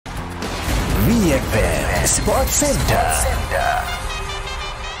VFM Sports Center.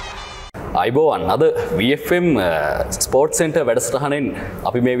 අයිබෝවන් අද VFM sport centre වැඩසටහනෙන්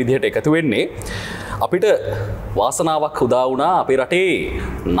අපි මේ විදිහට එකතු වෙන්නේ අපිට වාසනාවක් උදා වුණා අපේ රටේ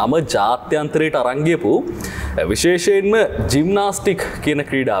නම ජාත්‍යන්තරයට අරන් ගියපු විශේෂයෙන්ම ජිම්නාස්ටික් කියන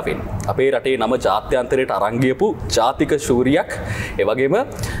ක්‍රීඩාවෙන් අපේ රටේ නම ජාත්‍යන්තරයට අරන් ගියපු ජාතික ශූරියක් ඒ වගේම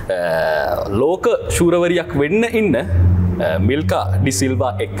ලෝක ශූරවරියක් වෙන්න ඉන්න මිල්කා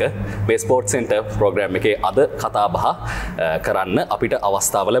ඩිසිල්වා එක්ක මේ ස්පෝර්ට් සෙන්ටර් ප්‍රෝග්‍රෑම් එකේ අද කතා බහ කරන්න අපිට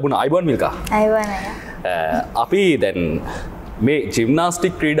අවස්ථාව ලැබුණා. අයිබෝන් මිල්කා. අයිබෝන්. අපි දැන් මේ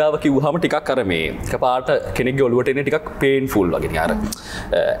ජිම්නාස්ටික් ක්‍රීඩාව කිව්වහම ටිකක් අර මේ එකපාරට කෙනෙක්ගේ ඔළුවට එන්නේ ටිකක් පේන්ෆුල් වගේ නේ. අර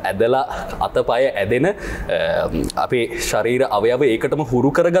ඇදලා අතපය ඇදෙන අපේ ශරීර අවයව ඒකටම හුරු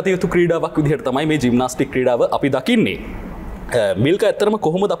කරගත යුතු ක්‍රීඩාවක් විදිහට තමයි මේ ජිම්නාස්ටික් ක්‍රීඩාව අපි දකින්නේ. මිල්ක ඇත්තරම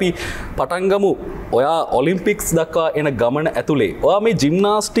කොහොමද අපි පටන් ගමු ඔයා ඔලිම්පික්ස් දක්වා එන ගමන ඇතුලේ ඔයා මේ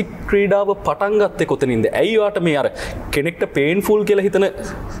ජිම්නාස්ටික් ක්‍රීඩාව පටන් ගත්තේ කොතනින්ද? ඇයි ඔයාට මේ අර කෙනෙක්ට පේන්ෆුල් කියලා හිතන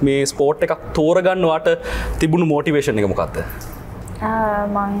මේ ස්පෝර්ට් එකක් තෝරගන්න ඔයාට තිබුණු මොටිවේෂන් එක මොකක්ද?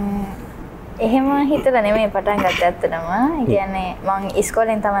 මං එහෙම හිතලා නෙමෙයි පටන් ගත්තේ ඇත්තටම. ඒ කියන්නේ මං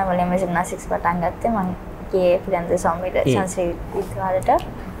ඉස්කෝලෙන් තමයි මුලින්ම ජිම්නාස්ටික්ස් පටන් ගත්තේ. මං ගියේ පිළිඳ සම්මිත සංස්කෘතික විද්‍යාලයට.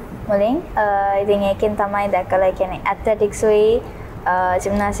 මුලින් ඉතින් ඒකෙන් තමයි දැකලා කියන්නේ ඇත්ලටික්ස් උයි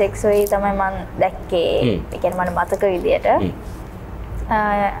ජිම්නාස්ටික්ස් උයි තමයි මම දැක්කේ. ඒ කියන්නේ මට මතක විදියට. ඒ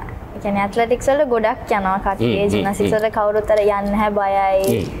කියන්නේ ඇත්ලටික්ස් වල ගොඩක් යනවා කට්ටිය. ජිම්නාස්ටික්ස් වල කවුරුත් අර යන්නේ නැහැ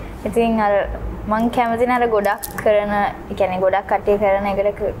බයයි. ඉතින් අර මං කැමති නේද ගොඩක් කරන ඒ කියන්නේ ගොඩක් කට්ටිය කරන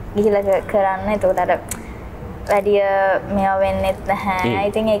එකට ගිහිලා කරන්න. ඒකට අර වැඩි මේවා වෙන්නෙත් නැහැ.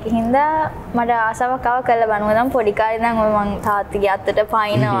 ඉතින් ඒකින්ද මට ආසාවක් ආව කරලා බලමු. නම් පොඩි කාලේ ඉඳන් මම තාත්තගේ අතට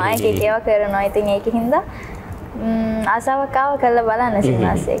පයින්නවා එක එක ඒවා කරනවා. ඉතින් ඒකින්ද ආසාවක් ආව කරලා බලන්න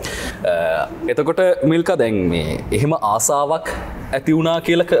ජිම්නාස්ටික්. එතකොට මිල්කා දැන් මේ එහෙම ආසාවක් ඇති වුණා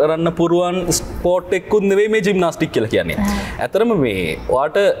කියලා කරන්න පුරුවන් ස්පෝර්ට් එකකුත් නෙවෙයි මේ ජිම්නාස්ටික් කියලා කියන්නේ. ඇතරම මේ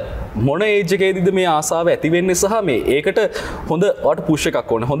ඔයාට මොන ඒජ් එකේදීද මේ ආසාව ඇති වෙන්නේ සහ මේ ඒකට හොඳ ඔයාට පුෂ් එකක්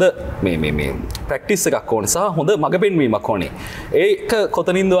ඕනේ. හොඳ මේ ප්‍රැක්ටිස් එකක් ඕනේ සහ හොඳ මඟ පෙන්වීමක් ඕනේ. ඒක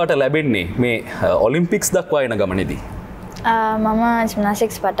කොතනින්ද ඔයාට ලැබෙන්නේ මේ ඔලිම්පික්ස් දක්වා යන ගමනේදී? මම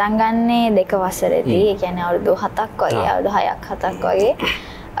ජිම්නාස්ටික්ස් පටන් ගන්නේ 2 වසරේදී. ඒ කියන්නේ අවුරුදු 7ක් වගේ, අවුරුදු 6ක් 7ක් වගේ.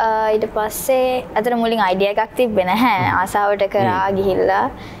 ඊට පස්සේ අතන මුලින් අයිඩියා එකක් තිබ්බේ නැහැ. ආසාවට කරා ගිහිල්ලා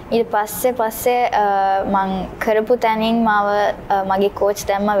ඊට පස්සේ මං කරපු තැනින් මාව මගේ කෝච්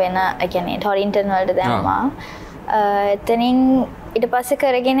දැම්ම වෙන ඒ කියන්නේ ටොරින්ටන් වලට දැම්මා. එතනින් ඊට පස්සේ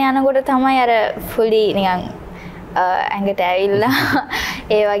කරගෙන යනකොට තමයි අර ෆුලි නිකන් ඇඟට ඇවිල්ලා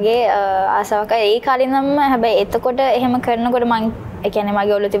ඒ වගේ ආසාවක් ඒ කාලේ හැබැයි එතකොට එහෙම කරනකොට මං ඒ කියන්නේ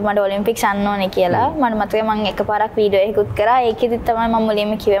මගේ ඔළුව තිබ්බ මට ඔලිම්පික්ස් යන්න ඕනේ කියලා. මට මතකයි මං එකපාරක් වීඩියෝ එකකුත් කරා. ඒකෙදිත් තමයි මම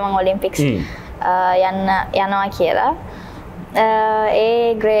මුලින්ම කිව්වේ මං ඔලිම්පික්ස් යනවා කියලා. ඒ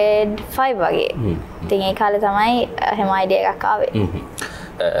ග්‍රේඩ් 5 වගේ. ඉතින් ඒ කාලේ තමයි එහෙම අයිඩියා එකක් ආවේ.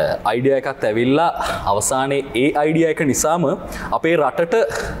 අයිඩියා එකක් ඇවිල්ලා අවසානයේ ඒ අයිඩියා එක නිසාම අපේ රටට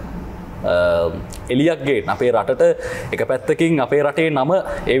එලියක් ගේන අපේ රටට එක පැත්තකින් අපේ රටේ නම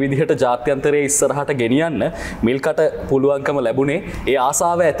ඒ විදිහට ජාත්‍යන්තරයේ ඉස්සරහට ගෙනියන්න මිල්කට පුළුවන්කම ලැබුණේ ඒ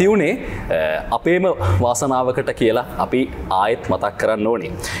ආසාව ඇති වුණේ අපේම වාසනාවකට කියලා අපි ආයෙත් මතක් කරන්න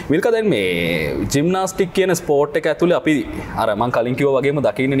ඕනේ. මිල්කා දැන් මේ ජිම්නාස්ටික් කියන ස්පෝර්ට් එක ඇතුලේ අපි අර මං කලින් කිව්වා වගේම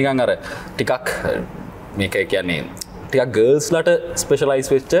දකින්නේ නිකන් අර ටිකක් මේක කියන්නේ ටිකක් ගර්ල්ස්ලට ස්පෙෂලයිස්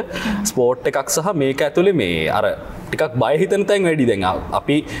වෙච්ච ස්පෝර්ට් එකක් සහ මේක ඇතුලේ මේ අර ටිකක් බය හිතෙන තැන් වැඩි. දැන්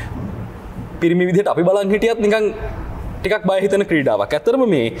අපි පිරිමි විදිහට අපි බලන් හිටියත් නිකන් ටිකක් බය හිතෙන ක්‍රීඩාවක්. ඇත්තටම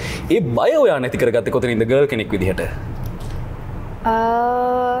මේ ඒ බය ඔයා නැති කරගත්තේ කොතනින්ද ගර්ල් කෙනෙක් විදිහට?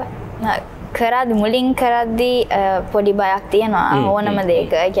 කරද්දි මුලින් කරද්දි පොඩි බයක් තියෙනවා ඕනම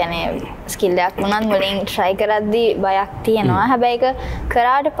දෙයක. ඒ කියන්නේ ස්කිල් එකක් වුණත් මුලින් try කරද්දි බයක් තියෙනවා. හැබැයි ඒක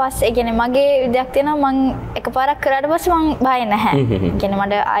කරාට පස්සේ ඒ කියන්නේ මගේ විදියක් තියෙනවා මං එකපාරක් කරාට පස්සේ මං බය නැහැ. ඒ කියන්නේ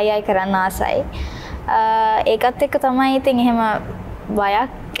මට ආයෙ කරන්න ආසයි. ඒකත් එක්ක තමයි ඉතින් එහෙම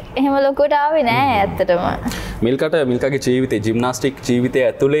බයක් එහෙම ලොකුට ආවේ නෑ ඇත්තටම. මිල්කාගේ ජීවිතේ ජිම්නාස්ටික් ජීවිතය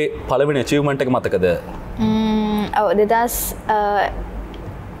ඇතුලේ පළවෙනි අචීව්මන්ට් එක මතකද? ඔව්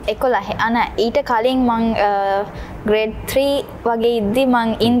 2011 ඊට කලින් මං ග්‍රේඩ් 3 වගේ ඉද්දි මං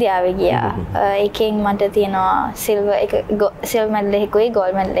ඉන්දියාවේ ගියා. ඒකෙන් මට තියෙනවා සිල්වර් මෙඩල් එකකුයි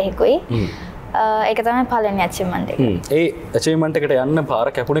ගෝල්ඩ් මෙඩල් එකකුයි. ඒක තමයි පළවෙනි අචීව්මන්ට් එක. ඒ අචීව්මන්ට් එකට යන්න පාර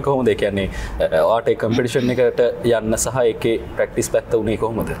කැපුණේ කොහොමද? ඒ කියන්නේ ඔයාට ඒ කම්පිටිෂන් එකට යන්න සහ ඒකේ ප්‍රැක්ටිස් පැත්ත උනේ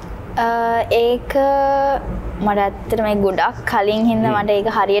කොහොමද? ඒක මට ඇත්තටම ගොඩක් කලින් හින්දා මට ඒක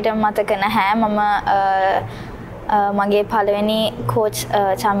හරියටම මතක නැහැ. මම මගේ පළවෙනි කෝච්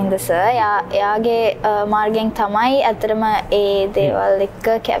චාමින්ද සර් එයාගේ මාර්ගයෙන් තමයි ඇත්තටම ඒ දේවල් එක්ක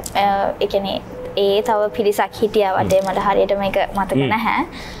ඒ කියන්නේ ඒ තව පිරිසක් හිටියා වටේ මට හරියට මේක මතක නැහැ.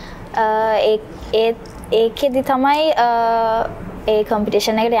 ඒකෙදි තමයි ඒ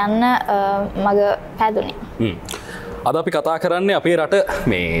කම්පිටිෂන් එකට යන්න මග පැදුනේ. අද අපි කතා කරන්නේ අපේ රට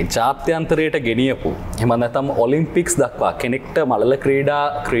මේ ජාත්‍යන්තරයට ගෙනියපු එහෙම නැත්නම් ඔලිම්පික්ස් දක්වා කෙනෙක්ට මලල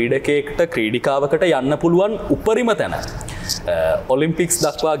ක්‍රීඩකයෙක්ට ක්‍රීඩිකාවකට යන්න පුළුවන් උපරිම තැන ඔලිම්පික්ස්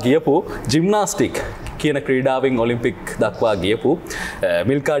දක්වා ගියපු ජිම්නාස්ටික් කියන ක්‍රීඩාවෙන් ඔලිම්පික් දක්වා ගියපු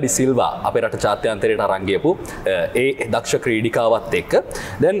මිල්කා ඩි සිල්වා අපේ රට ජාත්‍යන්තරයට අරන් ගියපු ඒ දක්ෂ ක්‍රීඩිකාවත් එක්ක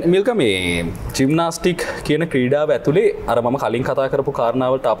දැන් මිල්කා මේ ජිම්නාස්ටික් කියන ක්‍රීඩාව ඇතුලේ අර මම කලින් කතා කරපු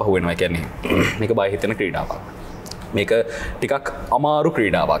කාරණාවලට ආපහු වෙනවා කියන්නේ මේක බය හිතෙන ක්‍රීඩාවක්. මේක ටිකක් අමාරු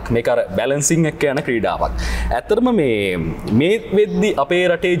ක්‍රීඩාවක් මේක අර බැලන්සිං එක්ක යන ක්‍රීඩාවක්. ඇත්තටම මේ වෙද්දි අපේ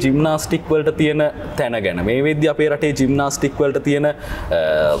රටේ ජිම්නාස්ටික් වලට තියෙන තැන ගැන මේ වෙද්දි අපේ රටේ ජිම්නාස්ටික් වලට තියෙන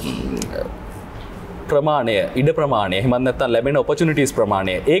ප්‍රමාණය ඉඩ ප්‍රමාණය එහෙම නැත්නම් ලැබෙන ඔපචුනිටිස්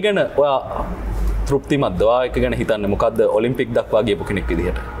ප්‍රමාණය ඒ ගැන ඔයා තෘප්තිමත්ද? ඔයා එක ගැන හිතන්නේ මොකද්ද ඔලිම්පික් දක්වා ගියපු කෙනෙක්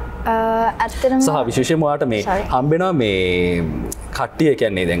විදිහට? ඇත්තටම සහ විශේෂයෙන්ම ඔයාට මේ හම්බෙනවා මේ කට්ටිය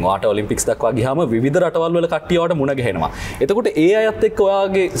කියන්නේ දැන් ඔයාට ඔලිම්පික්ස් දක්වා ගියාම විවිධ රටවල් වල කට්ටිය ඔයාට මුණ ගැහෙනවා. එතකොට ඒ අයත් එක්ක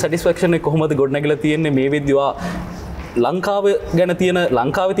ඔයාගේ සැටිස්ෆැක්ෂන් එක කොහොමද ගොඩනැගිලා තියෙන්නේ මේ වෙද්දි ඔයා ලංකාව ගැන තියෙන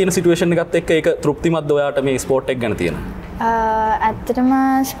ලංකාවේ තියෙන සිටුේෂන් එකත් එක්ක ඒක තෘප්තිමත්ද ඔයාට මේ ස්පෝර්ට් එක ගැන තියෙන? ඇත්තටම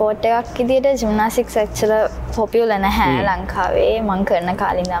ස්පෝර්ට් එකක් විදියට ජිම්නාස්ටික්ස් ඇක්චුවල් පොපියුලර් නැහැ ලංකාවේ මං කරන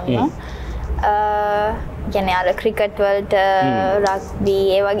කාලේ ඉඳන්ම. කියන්නේ අර ක්‍රිකට් වලට රග්බි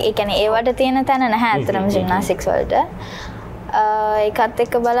ඒ වගේ ඒ කියන්නේ ඒවට තියෙන තැන නැහැ අතරම ජිම්නාස්ටික්ස් වලට. ඒකත්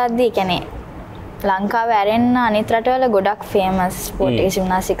එක්ක බලද්දී කියන්නේ ලංකාවේ ඇරෙන්න අනිත් රටවල ගොඩක් ෆේමස් ස්පෝර්ට් එක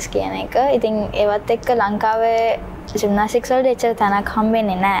ජිම්නාස්ටික්ස් කියන එක. ඉතින් ඒවත් එක්ක ලංකාවේ ජිම්නාස්ටික්ස් වලට එච්චර තැනක්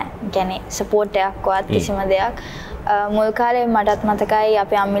හම්බෙන්නේ නැහැ. කියන්නේ සපෝට් එකක්වත් කිසිම දෙයක්. මුල් කාලේ මටත් මතකයි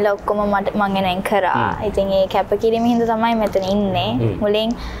අපේ අම්මිලා ඔක්කොම මං එනෙන් කරා. ඉතින් ඒ කැපකිරීම හින්දා තමයි මෙතන ඉන්නේ. මුලින්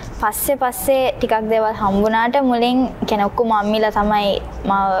පස්සේ ටිකක් දේවල් හම්බුණාට මුලින් කියන්නේ ඔක්කොම අම්මිලා තමයි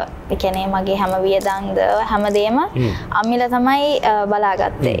මාව කියන්නේ මගේ හැම වියදම්ද හැමදේම අම්මිලා තමයි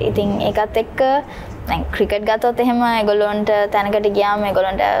බලාගත්තේ. ඉතින් ඒකත් එක්ක දැන් ක්‍රිකට් ගත්තොත් එහෙම ඒගොල්ලොන්ට තැනකට ගියාම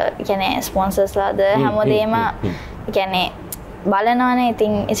ඒගොල්ලොන්ට කියන්නේ ස්පොන්සර්ස්ලාද හැමදේම කියන්නේ බලනවානේ.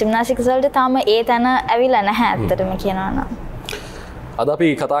 ඉතින් ජිම්නාස්ටික්ස් වලට තාම ඒ තැන ඇවිල්ලා නැහැ ඇත්තටම කියනවා නම්. අද අපි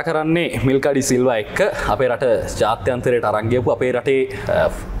කතා කරන්නේ මිල්කා ඩි සිල්වා එක්ක අපේ රට ජාත්‍යන්තරයට අරන් ගියපු අපේ රටේ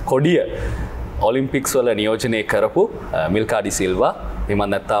කොඩිය ඔලිම්පික්ස් වල නියෝජනය කරපු මිල්කා ඩි සිල්වා. එහෙම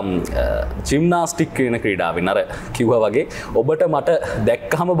නැත්නම් ජිම්නාස්ටික් කියන ක්‍රීඩාවෙන් අර කිව්වා වගේ ඔබට මට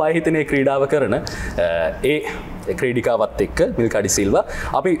දැක්කම බය හිතෙන ක්‍රීඩාව කරන ඒ ක්‍රීඩිකාවත් එක්ක මිල්කා ඩි සිල්වා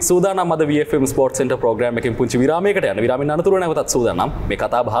අපි සූදානම් අද VFM ස්පෝර්ට් සෙන්ටර් ප්‍රෝග්‍රෑම් එකකින් පුංචි විරාමයකට යන විරාමෙන් අනතුරුව නැවතත් සූදානම් මේ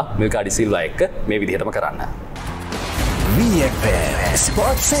කතා බහ මිල්කා ඩි සිල්වා එක්ක මේ විදිහටම කරන්න. VFM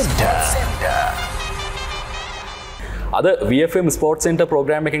Sports Center. අද VFM ස්පෝර්ට් සෙන්ටර්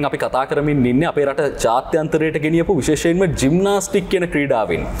ප්‍රෝග්‍රෑම් එකෙන් අපි කතා කරමින් ඉන්නේ අපේ රට ජාත්‍යන්තරයට ගෙනියපු විශේෂයෙන්ම ජිම්නාස්ටික් කියන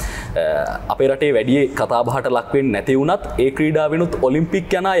ක්‍රීඩාවෙන්. අපේ රටේ වැඩි කතාබහට ලක් වෙන්නේ නැති වුණත් ඒ ක්‍රීඩාවෙනුත්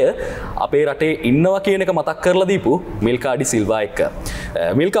ඔලිම්පික් යන අය අපේ රටේ ඉන්නවා කියන එක මතක් කරලා දීපු මිල්කා ඩි සිල්වා එක්ක.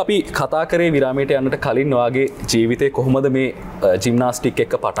 මිල්කා අපි කතා කරේ විරාමයට යන්නට කලින් ඔයාගේ ජීවිතේ කොහොමද මේ ජිම්නාස්ටික්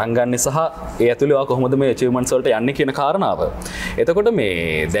එක්ක පටන් ගන්නෙ සහ ඒ ඇතුළේ ඔයා කොහොමද මේ අචීව්මන්ට්ස් වලට යන්නේ කියන කාරණාව. එතකොට මේ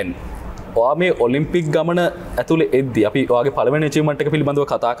දැන් ඔයා මේ ඔලිම්පික් ගමන ඇතුළේ එද්දි අපි ඔයාගේ පළවෙනි අචීව්මන්ට් එක පිළිබඳව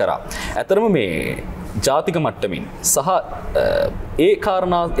කතා කරා. ඇත්තටම මේ ජාතික මට්ටමින් සහ ඒ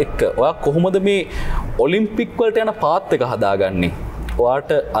කාරණා එක්ක ඔයා කොහොමද මේ ඔලිම්පික් වලට යන පාත් එක හදාගන්නේ?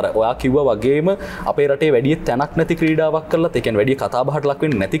 ඔයාට අර ඔයා කිව්වා වගේම අපේ රටේ වැඩි තැනක් නැති ක්‍රීඩාවක් කරලත් ඒ කියන්නේ වැඩි කතාබහට ලක්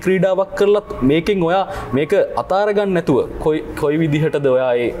වෙන්නේ නැති ක්‍රීඩාවක් කරලත් මේකෙන් ඔයා මේක අතාර ගන්න නැතුව කොයි විදිහටද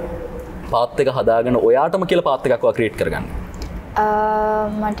ඔයා ඒ පාත් එක හදාගෙන ඔයාටම කියලා පාත් එකක් ඔයා ක්‍රියේට් කරගන්නේ?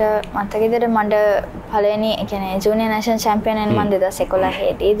 මට මතකෙදට මට පලවෙනි එකන ජූනියර් නැෂනල් චැම්පියන් වෙන්න මම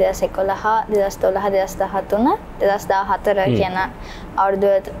 2011 දී 2011 2012 2013 2014 කියන අවුරුදු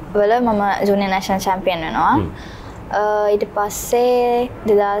වල මම ජූනියර් නැෂනල් චැම්පියන් වෙනවා. ඊට පස්සේ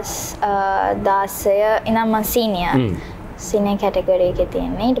 2016 ඉඳන් මම සීනියර් කැටගරි එකේ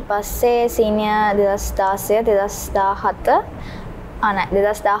තියෙන්නේ. ඊට පස්සේ සීනියර් 2016 2017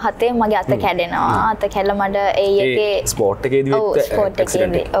 2017 මගේ අත කැඩෙනවා. අත කැඩලා මට ඒ එකේ ස්පෝර්ට් එකේදී ස්පෝර්ට්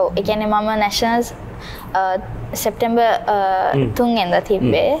එකේදී ඔව් ඒ කියන්නේ මම නැෂනල්ස් සෙප්තැම්බර් 3 වෙනිදා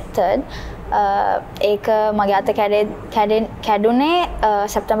තිබ්බේ 3rd ඒක මගේ අත කැඩුනේ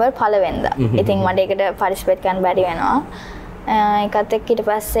සෙප්තැම්බර් 1 වෙනිදා. ඉතින් මට ඒකට පාටිසිපේට් කරන්න බැරි වෙනවා. ඒකත් එක්ක ඊට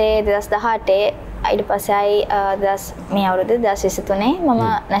පස්සේ 2018 ඊට පස්සේ ආයි මේ අවුරුද්දේ 2023 මම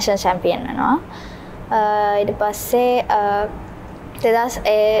නැෂනල් චැම්පියන් වෙනවා. ඊට පස්සේ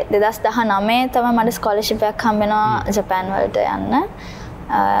 2019 තමයි මට ස්කෝලර්ෂිප් එකක් හම්බෙනවා ජපාන් වලට යන්න.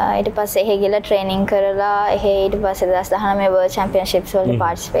 ඊට පස්සේ එහෙ ගිහලා ට්‍රේනින් කරලා එහෙ ඊට පස්සේ 2019 වර්ල්ඩ් චැම්පියන්ෂිප්ස් වලට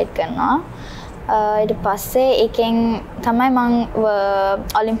පාටිසිපේට් කරනවා. ඊට පස්සේ එකෙන් තමයි මං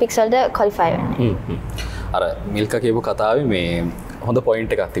ඔලිම්පික්ස් වලට ක්වොලිෆයි වෙන්නේ. අර මිල්කා කියපු කතාවේ මේ හොඳ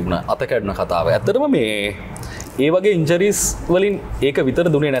පොයින්ට් එකක් තිබුණා. අත කැඩුණ කතාව. ඇත්තටම මේ ඒ වගේ ඉන්ජරිස් වලින් ඒක විතර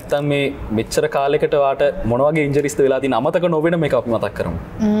දුන්නේ නැත්තම් මේ මෙච්චර කාලයකට වාට මොන වගේ ඉන්ජරිස්ද වෙලා තියෙන අමතක නොවෙන මේක අපි මතක් කරමු.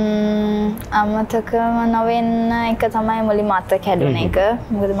 අමතකම නොවෙන්න එක තමයි මුලින්ම අත කැඩුණ එක.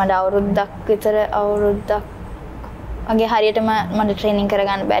 මොකද මට අවුරුද්දක් විතර වගේ හරියටම මට ට්‍රේනින්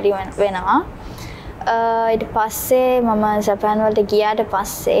කරගන්න බැරි වෙනවා. ඊට පස්සේ මම ජපාන් වලට ගියාට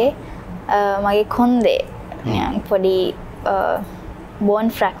පස්සේ මගේ කොන්දේ පොඩි බෝන්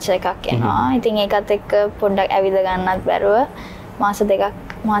ෆ්‍රැක්චර් එකක් එනවා. ඉතින් ඒකත් එක්ක පොඩ්ඩක් ඇවිද ගන්නත් බැරුව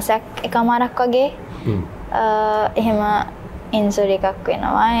මාසයක් එකමාරක් වගේ එහෙම ඉන්සුරි එකක්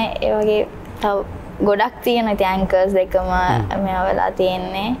වෙනවා. ඒ වගේ තව ගොඩක් තියෙන ඉතින් ඇන්කර්ස් දෙකම මේවා වෙලා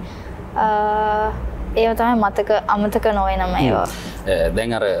තියෙන්නේ. ඒව තමයි අමතක නොවෙනම ඒවා.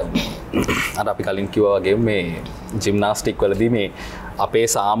 දැන් අර අපි කලින් කිව්වා වගේ මේ ජිම්නාස්ටික් වලදී මේ අපේ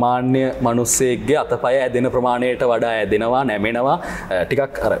සාමාන්‍ය මිනිස්සෙක්ගේ අතපය ඇදෙන ප්‍රමාණයට වඩා ඇදෙනවා නැමෙනවා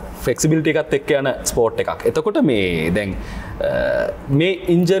ටිකක් අර ෆ්ලෙක්සිබිලිටි එකත් එක්ක යන ස්පෝර්ට් එකක්. එතකොට මේ දැන් මේ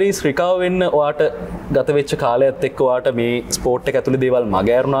ඉන්ජරිස් රිකවර් වෙන්න ඔයාට ගත වෙච්ච කාලයත් එක්ක ඔයාට මේ ස්පෝර්ට් එක ඇතුලේ දේවල්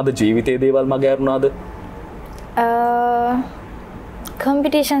මගහැරුණාද? ජීවිතයේ දේවල් මගහැරුණාද?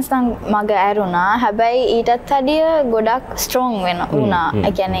 කම්පිටිෂන්ස් නම් මග ඇරුණා. හැබැයි ඊටත් වැඩිය ගොඩක් ස්ට්‍රෝං වුණා.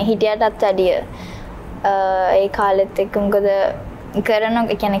 ඒ කියන්නේ හිටියටත් වැඩිය ඒ කාලෙත් එක්ක මොකද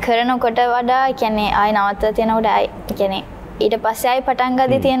කරනකොට වඩා කියන්නේ ආයි නවත්තලා තියෙනකොට ආයි කියන්නේ ඊට පස්සේ ආයි පටන්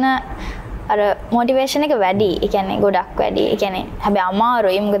ගද්දි තියෙන අර මොටිවේෂන් එක වැඩි. ඒ කියන්නේ ගොඩක් වැඩි. ඒ කියන්නේ හැබැයි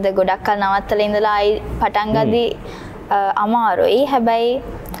අමාරුයි. මොකද ගොඩක් කල් නවත්තලා ඉඳලා ආයි පටන් ගද්දි අමාරුයි. හැබැයි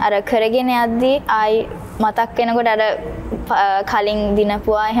අර කරගෙන යද්දි ආයි මතක් වෙනකොට අර කලින්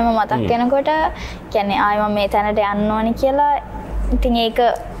දිනපුවා එහෙම මතක් වෙනකොට කියන්නේ ආයි මම මේ තැනට යන්න ඕනි කියලා ඉතින් ඒක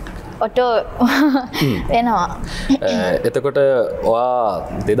ඔටෝ වෙනවා. එතකොට ඔයා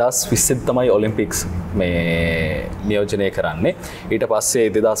 2020 තමයි ඔලිම්පික්ස් මේ නියෝජනය කරන්නේ. ඊට පස්සේ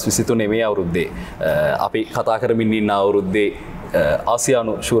 2023 මේ අවුරුද්දේ අපි කතා කරමින් ඉන්න අවුරුද්දේ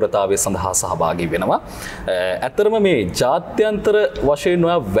ආසියානු ශූරතාවය සඳහා සහභාගී වෙනවා. ඇත්තරම මේ ජාත්‍යන්තර වශයෙන්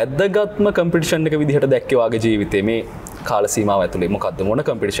ඔයා වැදගත්ම කම්පිටිෂන් එක විදිහට දැක්කේ වාගේ ජීවිතේ මේ කාල සීමාව ඇතුලේ මොකද්ද මොන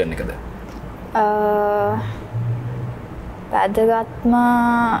කම්පිටිෂන් එකද? වැදගත්ම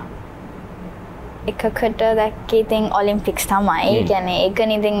එකකට දැක්කේ ඉතින් ඔලිම්පික්ස් තමයි. ඒ කියන්නේ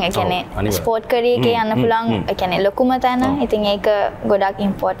ඒකනේ ඉතින් ඒ කියන්නේ ස්පෝර්ට් කරියර් එකේ යන්න පුළුවන් ඒ කියන්නේ ලොකුම තැන. ඉතින් ඒක ගොඩක්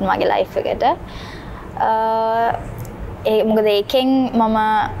ඉම්පෝටන්ට් මගේ ලයිෆ් එකට. මොකද ඒකෙන්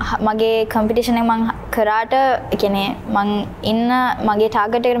මගේ කම්පිටිෂන් එක මම කරාට ඒ කියන්නේ මං ඉන්න මගේ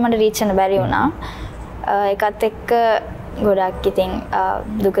ටාගට් එකට මට රීච් වෙන්න බැරි වුණා. ඒකත් එක්ක ගොඩක් ඉතින්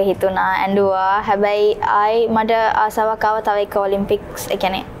දුක හිතුණා ඇඬුවා. හැබැයි ආයි මට ආසාවක් ආවා තව එක ඔලිම්පික්ස් ඒ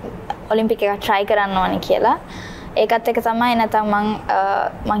කියන්නේ ඔලිම්පික් එකක් try කරන්න ඕනේ කියලා. ඒකත් එක තමයි නැත්නම්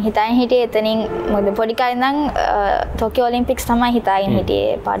මං හිතාගෙන හිටියේ එතනින් මොකද පොඩි කාලේ ඉඳන් ටෝකියෝ ඔලිම්පික්ස් තමයි හිතාගෙන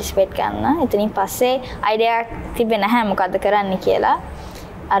හිටියේ පාටිසිපේට් කරන්න. එතනින් පස්සේ අයිඩියා එකක් තිබෙන්නේ නැහැ මොකද්ද කරන්න කියලා.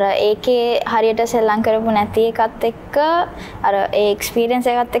 අර ඒකේ හරියට සෙල්ලම් කරපු නැති එකත් එක්ක අර ඒ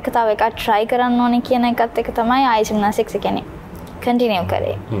එක්ස්පීරියන්ස් එකත් එක්ක තව එකක් try කරන්න ඕනේ කියන එකත් එක්ක තමයි ආයිසිම්නාස්ටික්ස් කියන්නේ කන්ටිනියු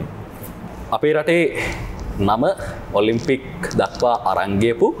කරේ. අපේ රටේ නම ඔලිම්පික් දක්වා අරන්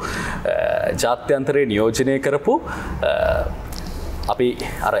ගියපු ජාත්‍යන්තරේ නියෝජනය කරපු අපි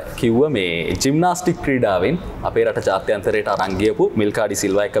අර කිව්ව මේ ජිම්නාස්ටික් ක්‍රීඩාවෙන් අපේ රට ජාත්‍යන්තරයට අරන් ගියපු මිල්කා ඩි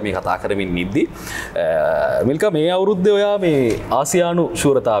සිල්වා එක්ක මේ කතා කරමින් ඉද්දි මිල්කා මේ අවුරුද්දේ ඔයා මේ ආසියානු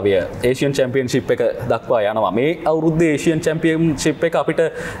ශූරතාවය ඒෂියන් චැම්පියන්ෂිප් එක දක්වා යනවා. මේ අවුරුද්දේ ඒෂියන් චැම්පියන්ෂිප් එක අපිට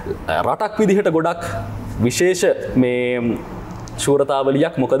රටක් විදිහට ගොඩක් විශේෂ මේ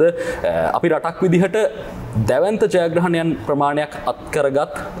ශූරතාවලියක්. මොකද අපි රටක් විදිහට දැවන්ත ජයග්‍රහණයන් ප්‍රමාණයක්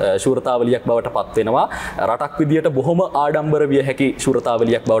අත්කරගත් ශූරතාවලියක් බවට පත් වෙනවා. රටක් විදිහට බොහොම ආඩම්බර විය හැකි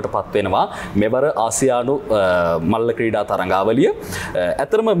ශූරතාවලියක් බවට පත් වෙනවා මෙවර ආසියානු මල්ල ක්‍රීඩා තරඟාවලිය.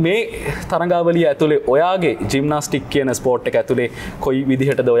 ඇත්තටම මේ තරඟාවලිය ඇතුලේ ඔයාගේ ජිම්නාස්ටික් කියන ස්පෝර්ට් එක ඇතුලේ කොයි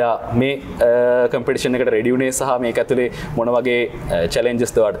විදිහටද ඔයා මේ කම්පිටිෂන් එකට රෙඩි වුණේ සහ මේක ඇතුලේ මොන වගේ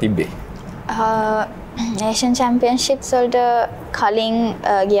චැලෙන්ජස්ද ඔයාට තිබ්බේ? ඒෂියන් චැම්පියන්ෂිප්ස් වලට කලින්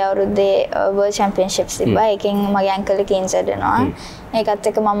ගිය අවුරුද්දේ වර්ල්ඩ් චැම්පියන්ෂිප්ස් තිබ්බා. ඒකෙන් මගේ ඇන්කල් එක ඉන්ජර්ඩ් වෙනවා. ඒකත්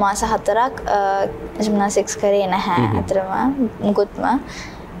එක්ක මම මාස 4ක් ජිම්නාස්ටික්ස් කරේ නැහැ අතරම මුකුත්ම.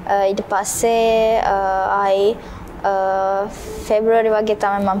 ඊට පස්සේ ආයි ෆෙබ්‍රුවරි වගේ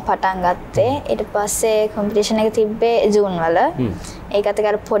තමයි මම පටන් ගත්තේ. ඊට පස්සේ කම්පිටිෂන් එක තිබ්බේ ජූන් වල. ඒකත්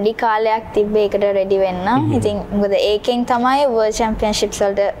එක්ක පොඩි කාලයක් තිබ්බේ ඒකට රෙඩි වෙන්න. ඉතින් මොකද ඒකෙන් තමයි වර්ල්ඩ් චැම්පියන්ෂිප්ස්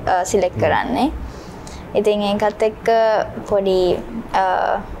වලට සිලෙක්ට් කරන්නේ. ඉතින් ඒකත් එක්ක පොඩි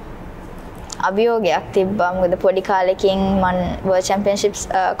අභියෝගයක් තිබ්බා. මොකද පොඩි කාලෙකින් මම World Championships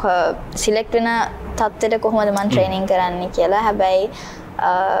සිලෙක්ට් වෙන තත්ත්වයට කොහොමද මම ට්‍රේනින් කරන්නේ කියලා. හැබැයි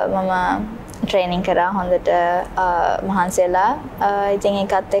මම ට්‍රේනින් කරා හොඳට මහන්සි වෙලා. ඉතින්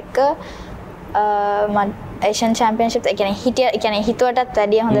ඒකත් එක්ක මම Asian Championship කියන්නේ හිතුවටත්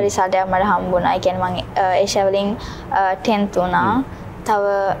වැඩිය හොඳ රිසල්ට් එකක් මට හම්බුණා. ඒ කියන්නේ මම ඒෂියා වලින් 10th වුණා. තව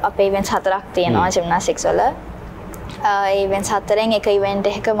අපේ ඉවෙන්ට්ස් 4ක් තියෙනවා ජිම්නාස්ටික්ස් වල. ඒ ඉවෙන්ට්ස් 4න් එක ඉවෙන්ට්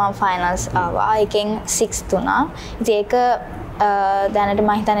එකක මම ෆයිනල්ස් ආවා. එකෙන් 6th වුණා. ඉතින් ඒක දැනට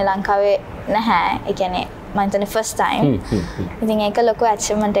මම හිතන්නේ ලංකාවේ නැහැ. ඒ කියන්නේ මම හිතන්නේ first time. ඉතින් ඒක ලොකු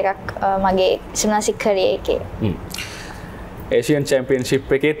achievement එකක් මගේ ජිම්නාස්ටික් කැරියර් එකේ. ඒෂියන්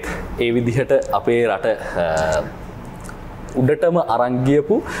චැම්පියන්ෂිප් එකෙත් ඒ විදිහට අපේ රට උඩටම අරන්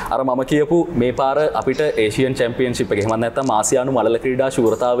ගියපු අර මම කියපු මේ පාර අපිට ඒෂියන් චැම්පියන්ෂිප් එක එහෙම නැත්නම් ආසියානු මලල ක්‍රීඩා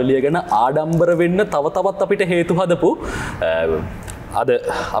ශූරතාවලිය ගැන ආඩම්බර වෙන්න තව තවත් අපිට හේතු හදපු අද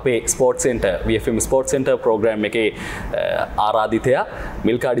අපේ sport centre VFM sport centre programme එකේ ආරාධිතයා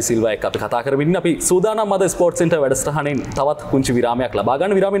මිල්කා ඩි සිල්වා එක්ක අපි කතා කරමින් අපි සූදානම් අද ස්පෝර්ට් සෙන්ටර් වැඩසටහනෙන් තවත් කුංචි විරාමයක් ලබා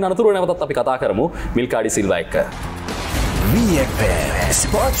ගන්න. විරාමයෙන් අනතුරුව නැවතත් අපි කතා කරමු මිල්කා ඩි සිල්වා එක්ක. VFM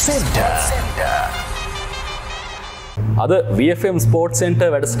Sport Center. අද VFM Sport Center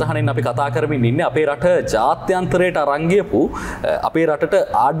වැඩසටහනෙන් අපි කතා කරමින් ඉන්නේ අපේ රට ජාත්‍යන්තරයට අරන් ගියපු අපේ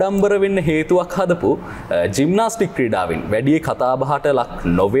රටට ආඩම්බර වෙන්න හේතුවක් හදපු ජිම්නාස්ටික් ක්‍රීඩාවෙන් වැඩි කතා බහට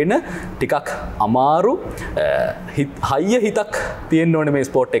ලක් නොවන ටිකක් අමාරු හයිය හිතක් තියෙන්න ඕනේ මේ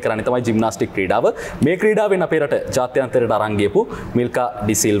ස්පෝර්ට් එක කරන්නේ තමයි ජිම්නාස්ටික් ක්‍රීඩාව. මේ ක්‍රීඩාවෙන් අපේ රට ජාත්‍යන්තරයට අරන් ගියපු මිල්කා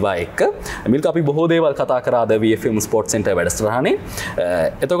ඩි සිල්වා එක්ක මිල්කා අපි බොහෝ දේවල් කතා කරා අද VFM Sport Center වැඩසටහනේ.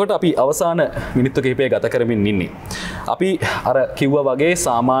 එතකොට අපි අවසාන මිනිත්තු කිහිපය ගත කරමින් ඉන්නේ. අපි අර කිව්වා වගේ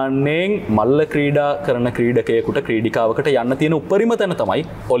සාමාන්‍යයෙන් මල්ල ක්‍රීඩා කරන ක්‍රීඩකයෙකුට ක්‍රීඩිකාවකට යන්න තියෙන උපරිම තැන තමයි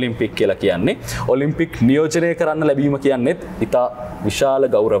ඔලිම්පික් කියලා කියන්නේ. ඔලිම්පික් නියෝජනය කරන්න ලැබීම කියන්නේත් ඉතා විශාල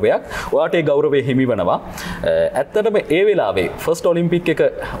ගෞරවයක්. ඔයාට ඒ ගෞරවය හිමි වෙනවා. ඇත්තටම ඒ වෙලාවේ ෆස්ට් ඔලිම්පික් එක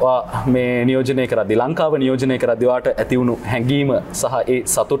මේ නියෝජනය කරද්දී ලංකාව නියෝජනය කරද්දී ඔයාට ඇති වුණු හැඟීම සහ ඒ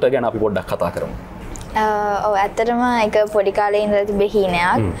සතුට ගැන අපි පොඩ්ඩක් කතා කරමු. ඔව් ඇත්තටම ඒක පොඩි කාලේ ඉඳලා තිබෙ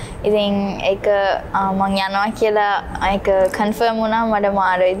හීනයක්. ඉතින් ඒක මං යනවා කියලා ඒක කන්ෆර්ම් වුණා මට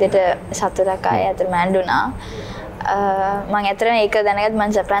මාර විදිහට සතුටක් ආයේ අතරම ඇඬුණා. මං ඇත්තටම ඒක දැනගත්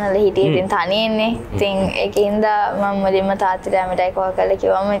මං ජපාන් වල හිටියේ ඉතින් තනියෙන්නේ. ඉතින් ඒකින්ද මම මුලින්ම තාත්තට ඇමටයි කෝල් කරලා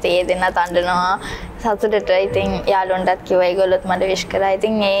කිව්වම ඉතින් ඒ දෙන්නත් අඬනවා සතුටට. ඉතින් යාළුවන්ටත් කිව්වා ඒගොල්ලොත් මට විශ් කරා.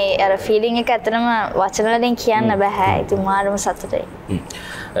 ඉතින් ඒ අර ෆීලිං එක ඇත්තටම වචන වලින් කියන්න බෑ. ඉතින් මාරම සතුටයි.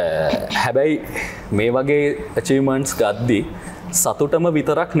 හැබැයි මේ වගේ achievements ගද්දී සතුටම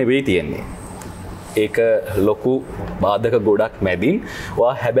විතරක් නෙවෙයි තියෙන්නේ. ඒක ලොකු බාධක ගොඩක් මැදින්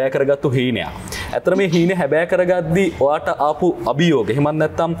ඔයා හැබෑ කරගත්තු හීනයක්. ඇත්තට මේ හීනේ හැබෑ කරගද්දී ඔයාට ආපු අභියෝග එහෙම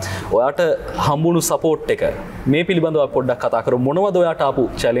නැත්නම් ඔයාට හම්බුණු සපෝට් එක මේ පිළිබඳව පොඩ්ඩක් කතා කරමු. මොනවද ඔයාට ආපු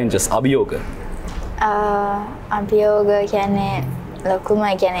challenges අභියෝග? අභියෝග කියන්නේ ලොකුම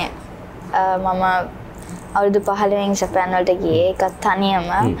කියන්නේ මම අවුරුදු 15න් ජපාන් වලට ගියේ ඒකත් තනියම.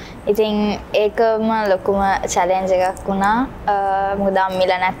 ඉතින් ඒකම ලොකුම චැලෙන්ජ් එකක් වුණා. මොකද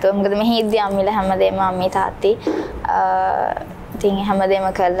අම්මිලා නැත්නම් මොකද මෙහිදී අම්මිලා හැමදේම අම්මි තාත්ති ඉතින් හැමදේම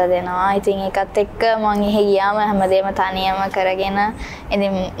කරලා දෙනවා. ඉතින් ඒකත් එක්ක මම එහෙ ගියාම හැමදේම තනියම කරගෙන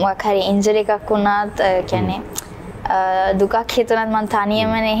ඉතින් මොකක් හරි ඉන්ජරි එකක් වුණාත් කියන්නේ දුකක් හිතුණත් මම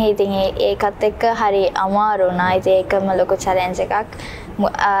තනියමනේ ඉතින් ඒකත් එක්ක හරි අමාරු වුණා. ඉතින් ඒකම ලොකු චැලෙන්ජ් එකක්.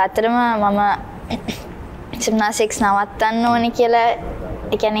 අතරම මම ජිම්නාස්ටික්ස් නවත්තන්න ඕනේ කියලා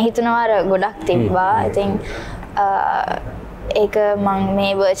ඒ කියන්නේ හිතුනවා ගොඩක් තිබ්බා. ඉතින් ඒක මම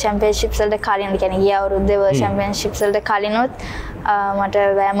මේ World Championships වලට කලින් කියන්නේ ගිය අවුරුද්දේ World Championships වලට කලිනුත් මට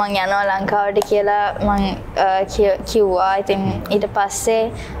බෑ මං යනවා ලංකාවට කියලා මං කිව්වා. ඉතින් ඊට පස්සේ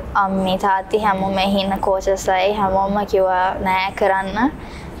අම්මි තාත්ති හැමෝම ඉන්න කෝචස්ලයි හැමෝම කිව්වා නෑ කරන්න.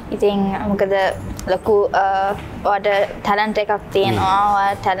 ඉතින් මොකද ලොකු ඔයාට ටැලන්ට් එකක් තියෙනවා.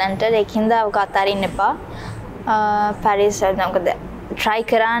 ඔයා ටැලන්ටඩ් ඒකින්ද ඔක අතාරින්න එපා. පැරිස් වල මොකද try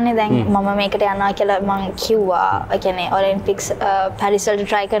කරන්නේ දැන් මම මේකට යනවා කියලා මං කිව්වා. ඒ කියන්නේ ඔලිම්පික්ස් පැරිස් වලට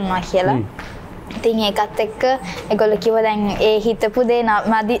try කරනවා කියලා. ඉතින් ඒකත් එක්ක ඒගොල්ලෝ කිව්වා දැන් ඒ හිතපු දේ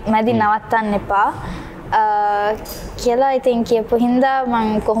මැදි නවත්තන්න එපා කියලා. ඉතින් කියපු හින්දා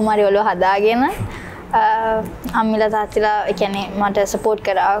මං කොහොම හරි ඔලුව හදාගෙන අම්මිලා තාත්තිලා ඒ කියන්නේ මට සපෝට්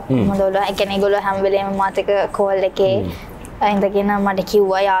කරා. මොකද ඔලුව ඒ කියන්නේ ඒගොල්ලෝ හැම වෙලේම මාත් එක්ක කෝල් එකේ ඉඳගෙන මට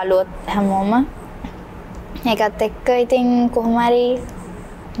කිව්වා යාළුවොත් හැමෝම. ඒකත් එක්ක ඉතින් කොහොම හරි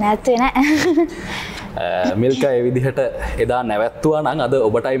නැත්තුවේ නෑ. මිල්කා ඒ විදිහට එදා නැවැත්තුවා නම් අද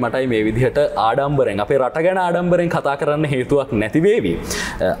ඔබටයි මටයි මේ විදිහට ආඩම්බරෙන් අපේ රට ගැන ආඩම්බරෙන් කතා කරන්න හේතුවක් නැති වේවි.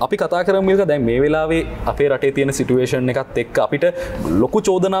 අපි කතා කරමු මිල්කා දැන් මේ වෙලාවේ අපේ රටේ තියෙන සිටුේෂන් එකත් එක්ක අපිට ලොකු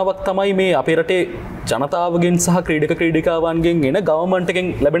චෝදනාවක් තමයි මේ අපේ රටේ ජනතාවගෙන් සහ ක්‍රීඩක ක්‍රීඩිකාවන්ගෙන් එන ගවර්න්මන්ට් එකෙන්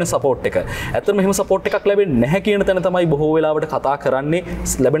ලැබෙන සපෝට් එක. ඇත්තටම මෙහෙම සපෝට් එකක් ලැබෙන්නේ නැහැ කියන තැන තමයි බොහෝ වෙලාවට කතා කරන්නේ.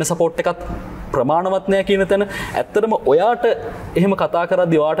 ලැබෙන සපෝට් එකත් ප්‍රමාණවත් නැහැ කියන තැන. ඇත්තටම ඔයාට එහෙම කතා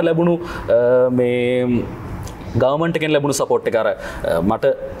කරද්දී ඔයාට ලැබුණු මේ ගවර්න්මන්ට් එකෙන් ලැබුණු සපෝට් එක අර මට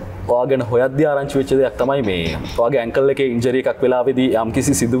ඔයාගෙන හොයද්දී ආරංචි වෙච්ච දෙයක් තමයි මේ ඔයාගේ ඇන්කල් එකේ ඉන්ජරි එකක් වෙලාවේදී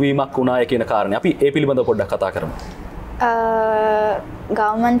යම්කිසි සිදුවීමක් වුණාය කියන කාරණේ. අපි ඒ පිළිබඳව පොඩ්ඩක් කතා කරමු.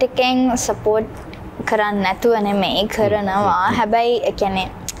 ගවර්න්මන්ට් එකෙන් සපෝට් කරන්නේ නැතුව නෙමෙයි කරනවා. හැබැයි ඒ කියන්නේ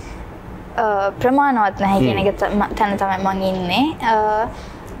ප්‍රමාණවත් නැහැ කියන එක තැන තමයි මම ඉන්නේ.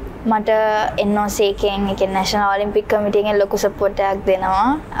 මට NOC එකෙන් ඒ කියන්නේ නැෂනල් ඔලිම්පික් කමිටුව එකෙන් ලොකු සපෝට් එකක් දෙනවා.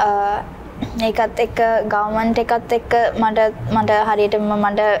 ඒකත් එක්ක ගවර්න්මන්ට් එකත් එක්ක මට හරියටම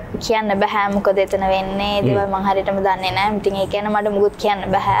මට කියන්න බෑ මොකද එතන වෙන්නේ. ඒවා මම හරියටම දන්නේ නැහැ. ඉතින් ඒ කියන්නේ මට මුකුත් කියන්න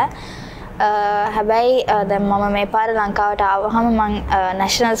බෑ. හැබැයි දැන් මම මේ පාර ලංකාවට ආවහම මම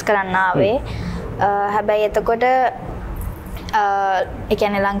නැෂනල්ස් කරන්න ආවේ. හැබැයි එතකොට ඒ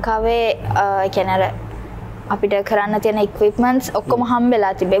කියන්නේ ලංකාවේ ඒ කියන්නේ අපිට කරන්න තියෙන ඉක්විප්මන්ට්ස් ඔක්කොම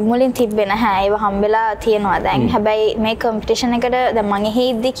හම්බෙලා තිබේ. මුලින් තිබ්බේ නැහැ. ඒව හම්බෙලා තියෙනවා දැන්. හැබැයි මේ කම්පිටිෂන් එකට දැන් මම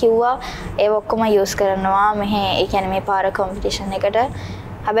එහිද්දි කිව්වා ඒව ඔක්කොම යූස් කරනවා මෙහෙ ඒ කියන්නේ මේ පාර කම්පිටිෂන් එකට.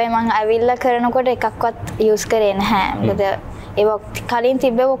 හැබැයි මම ඇවිල්ලා කරනකොට එකක්වත් යූස් කරේ නැහැ. මොකද ඒව කලින්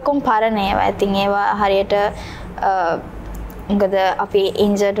තිබ්බේ ඔක්කොම පරණ ඒවා. ඉතින් ඒවා හරියට මොකද අපි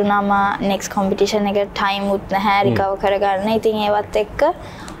ඉන්ජර්ඩ් වුණාම නෙක්ස්ට් කම්පිටිෂන් එකට ටයිම් උත් නැහැ රිකවර් කරගන්න. ඉතින් ඒවත් එක්ක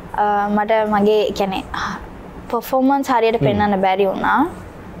මට මගේ කියන්නේ පර්ෆෝමන්ස් හරියට පෙන්වන්න බැරි වුණා.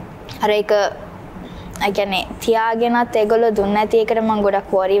 අර ඒක ඒ කියන්නේ තියාගෙනත් ඒගොල්ලෝ දුන්නේ නැති එකට මම ගොඩක්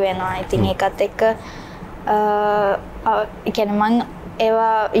වරි වෙනවා. ඉතින් ඒකත් එක්ක ඒ කියන්නේ මම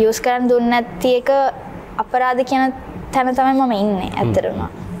ඒවා යූස් කරන් දුන්නේ නැති එක අපරාධ කියන තැන තමයි මම ඉන්නේ ඇත්තටම.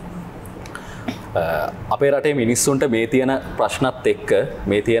 අපේ රටේ මිනිස්සුන්ට මේ තියෙන ප්‍රශ්නත් එක්ක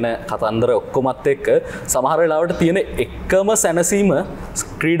මේ තියෙන කතන්දර ඔක්කොමත් එක්ක සමහර වෙලාවට තියෙන එකම සැනසීම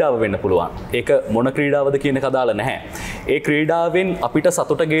ක්‍රීඩාව වෙන්න පුළුවන්. ඒක මොන ක්‍රීඩාවද කියන එක අදාළ නැහැ. ඒ ක්‍රීඩාවෙන් අපිට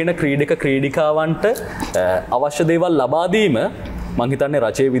සතුට ගේන ක්‍රීඩක ක්‍රීඩිකාවන්ට අවශ්‍ය දේවල් ලබා දීම මං හිතන්නේ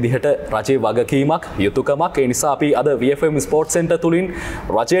රජයේ විදිහට රජයේ වගකීමක් යුතුයකමක්. ඒ නිසා අපි අද VFM ස්පෝර්ට්ස් සෙන්ටර් තුලින්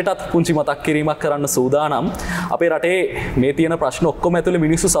රජයටත් පුංචි මතක් කිරීමක් කරන්න සූදානම්. අපේ රටේ මේ තියෙන ප්‍රශ්න ඔක්කොම ඇතුලේ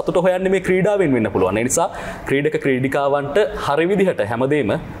මිනිස්සු සතුට හොයන්නේ මේ ක්‍රීඩාවෙන් වෙන්න පුළුවන්. ඒ නිසා ක්‍රීඩක ක්‍රීඩිකාවන්ට හරි විදිහට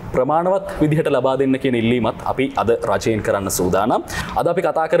හැමදේම ප්‍රමාණවත් විදිහට ලබා දෙන්න කියන ඉල්ලීමත් අපි අද රජයෙන් කරන්න සූදානම්. අද අපි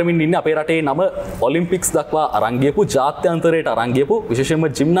කතා කරමින් ඉන්නේ අපේ රටේ නම ඔලිම්පික්ස් දක්වා අරන් ගියපු ජාත්‍යන්තරයට අරන් ගියපු විශේෂයෙන්ම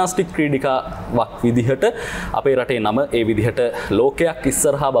ජිම්නාස්ටික් ක්‍රීඩිකාවක් විදිහට අපේ රටේ නම ඒ විදිහට ලෝකයක්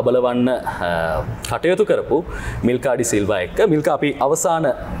ඉස්සරහා බබලවන්න කටයුතු කරපු මිල්කා ඩි සිල්වා එක්ක. මිල්කා අපි අවසාන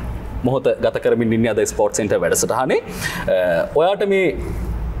මොහොත ගත කරමින් ඉන්නේ අද ස්පෝර්ට්ස් සෙන්ටර් වැඩසටහනේ. ඔයාට මේ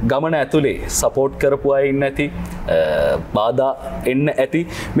ගමන ඇතුලේ සපෝට් කරපු අය ඉන්න ඇති, බාධා එන්න ඇති.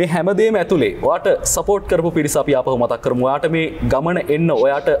 මේ හැමදේම ඇතුලේ ඔයාට සපෝට් කරපු පිරිස අපි ආපහු මතක් කරමු. ඔයාට මේ ගමන එන්න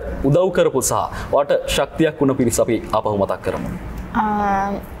ඔයාට උදව් කරපු සහ ඔයාට ශක්තියක් වුණ පිරිස අපි ආපහු මතක් කරමු.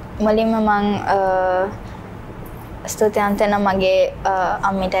 මුලින්ම මං ස්තුතිවන්ත වෙනවා මගේ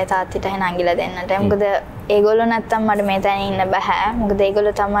අම්මිටයි තාත්තට නංගිලා දෙන්නට. මොකද ඒගොල්ලෝ නැත්තම් මට මේ තැන ඉන්න බෑ. මොකද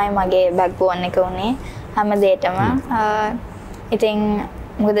ඒගොල්ලෝ තමයි මගේ බෑක්බෝන් එක උනේ හැම දෙයකම. ඉතින්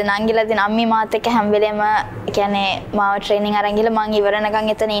මොකද නංගිලා දෙන අම්මි මාත් එක්ක හැම වෙලේම කියන්නේ මාව ට්‍රේනින් අරන් ගිහලා මං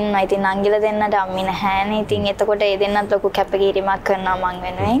ඉවරනකන් එතන ඉන්නවා. ඉතින් නංගිලා දෙන්නට අම්මි නැහැනේ. ඉතින් එතකොට ඒ දෙන්නත් ලොකු කැපකිරීමක් කරනවා මං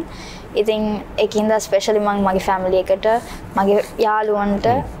වෙනුවෙන්. ඉතින් ඒකින්ද ස්පෙෂලි මං මගේ ෆැමිලි එකට මගේ යාළුවන්ට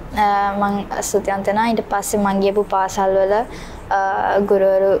මං ස්තුතිවන්ත වෙනවා. ඊට පස්සේ මං ගියපු පාසල් වල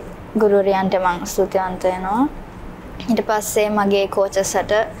ගුරුවරයන්ට මං ස්තුතිවන්ත වෙනවා. ඊට පස්සේ මගේ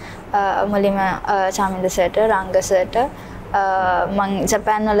කෝචස්ට මුලින්ම චාමින්ද සර්ට රංග සර්ට මං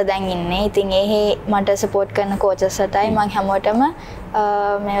ජපාන් වල දැන් ඉන්නේ. ඉතින් එහි මට සපෝට් කරන කෝචස්ටයි මං හැමෝටම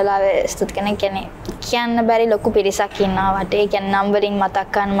මේ වෙලාවේ ස්තුති කියන්නේ කියන්න බැරි ලොකු පිරිසක් ඉන්නවා වටේ. කියන්නේ නම් වලින් මතක්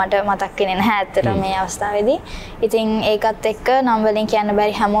කරන්න මට මතක් වෙන්නේ නැහැ ඇත්තටම මේ අවස්ථාවේදී. ඉතින් ඒකත් එක්ක නම් වලින් කියන්න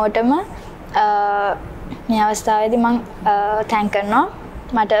බැරි හැමෝටම මේ අවස්ථාවේදී මං තැන්ක් කරනවා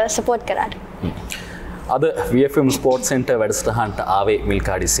මට සපෝට් කරාට. අද VFM ස්පෝර්ට්ස් සෙන්ටර් වැඩසටහනට ආවේ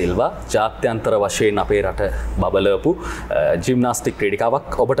මිල්කා ඩි සිල්වා ජාත්‍යන්තර වශයෙන් අපේ රට බබලවපු ජිම්නාස්ටික්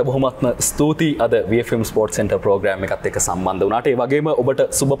ක්‍රීඩිකාවක්. ඔබට බොහොමත්ම ස්තුතියි අද VFM ස්පෝර්ට්ස් සෙන්ටර් ප්‍රෝග්‍රෑම් එකත් එක්ක සම්බන්ධ වුණාට. ඒ වගේම ඔබට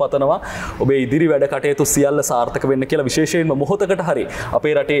සුබ පතනවා ඔබේ ඉදිරි වැඩ කටයුතු සියල්ල සාර්ථක වෙන්න කියලා. විශේෂයෙන්ම මොහොතකට හරි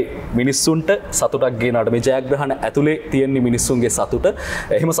අපේ රටේ මිනිස්සුන්ට සතුටක් ගේනවාට මේ ජයග්‍රහණ ඇතුලේ තියෙන මිනිස්සුන්ගේ සතුට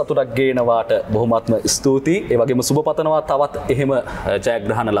එහෙම සතුටක් ගේනවාට බොහොමත්ම ස්තුතියි. ඒ වගේම සුබ පතනවා තවත් එහෙම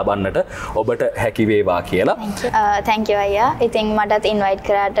ජයග්‍රහණ ලබන්නට ඔබට හැකි වේවා කියලා. thank you අයියා. ඉතින් මටත් ඉන්වයිට්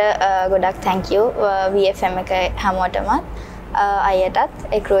කරාට ගොඩක් thank you VFM එක හැමෝටමත් අයියටත්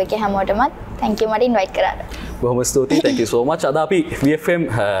ඒ ක්‍රූ එකේ හැමෝටමත් thank you මට ඉන්වයිට් කරාට. බොහොම ස්තුතියි. Thank you so much. අද අපි VFM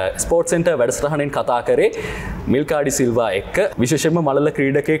Sports Center වැඩසටහනෙන් කතා කරේ මිල්කාඩි සිල්වා එක්ක විශේෂයෙන්ම මළල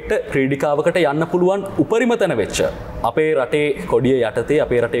ක්‍රීඩකයෙක්ට ක්‍රීඩිකාවකට යන්න පුළුවන් උපරිම තැන වෙච්ච අපේ රටේ කොඩිය යටතේ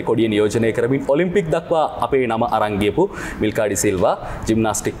අපේ රටේ කොඩිය නියෝජනය කරමින් ඔලිම්පික් දක්වා අපේ නම අරන් ගියපු මිල්කාඩි සිල්වා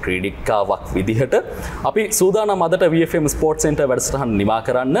ජිම්නාස්ටික් ක්‍රීඩිකාවක් විදිහට අපි සූදානම් අදට VFM Sports Center වැඩසටහන නිමා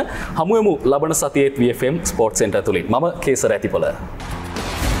කරන්න. හමුවෙමු ලබන සතියේත් VFM Sports Center තුලින්. මම කේසර ඇතිපොළ.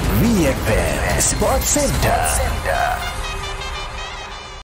 VFM Sports Center.